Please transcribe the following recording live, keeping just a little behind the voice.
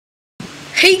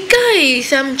Hey guys,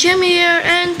 I'm Jimmy here,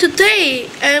 and today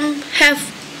I have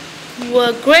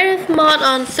the greatest mod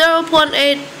on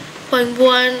 0.8.1.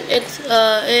 It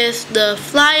is the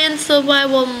Fly and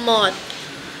Survival mod,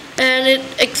 and it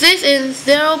exists in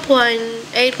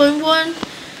 0.8.1,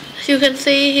 as you can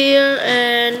see here.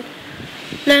 And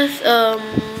let's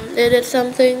edit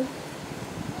something.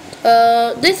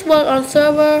 This mod on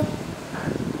server.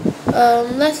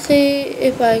 Let's see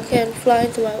if I can fly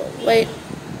into my wait.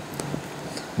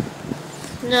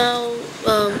 Now,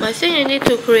 I think I need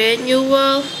to create new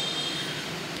world,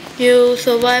 new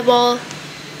survival,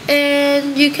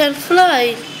 and you can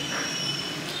fly.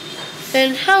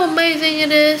 And how amazing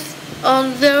it is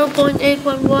on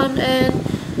 0.8.1.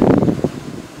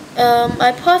 And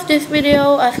I post this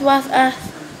video as fast as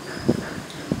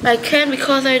I can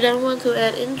because I don't want to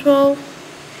add intro.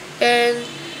 And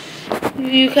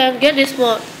you can get this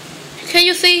mod. Can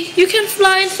you see? You can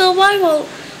fly in survival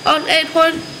on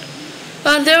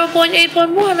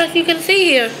 0.8.1, as you can see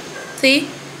here. See,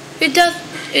 it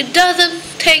doesn't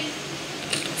take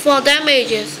for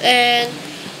damages, and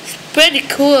it's pretty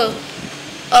cool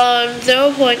on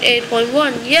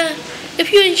 0.8.1. Yeah,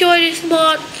 if you enjoy this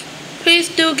mod, please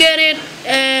do get it,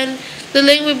 and the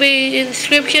link will be in the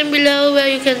description below where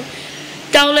you can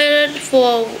download it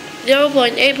for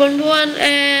 0.8.1.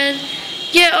 And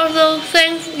yeah, also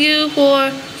thank you for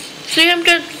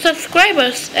 300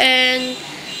 subscribers. And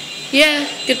yeah,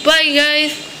 goodbye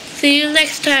guys, see you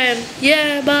next time.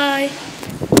 Yeah, bye.